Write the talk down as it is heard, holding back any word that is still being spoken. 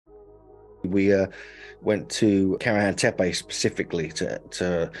We went to Karahan Tepe specifically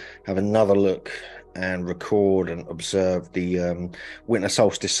to have another look and record and observe the winter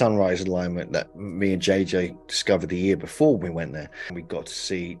solstice sunrise alignment that me and JJ discovered the year before we went there. We got to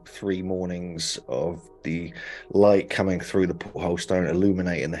see 3 mornings of the light coming through the porthole stone,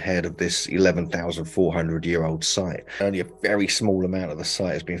 illuminating the head of this 11,400-year-old site. Only a very small amount of the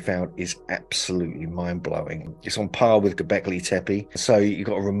site has been found. Is absolutely mind-blowing. It's on par with Göbekli Tepe. So you've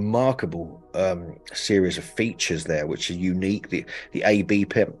got a remarkable series of features there, which are unique. The AB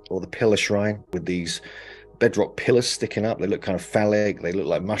pit, or the pillar shrine, with these bedrock pillars sticking up. They look kind of phallic. They look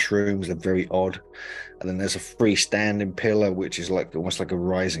like mushrooms. They're very odd. And then there's a freestanding pillar, which is like almost like a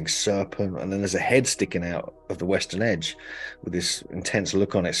rising serpent. And then there's a head sticking out of the western edge with this intense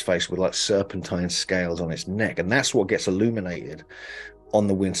look on its face with like serpentine scales on its neck. And that's what gets illuminated on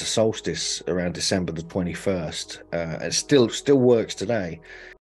the winter solstice around December the 21st. It still works today.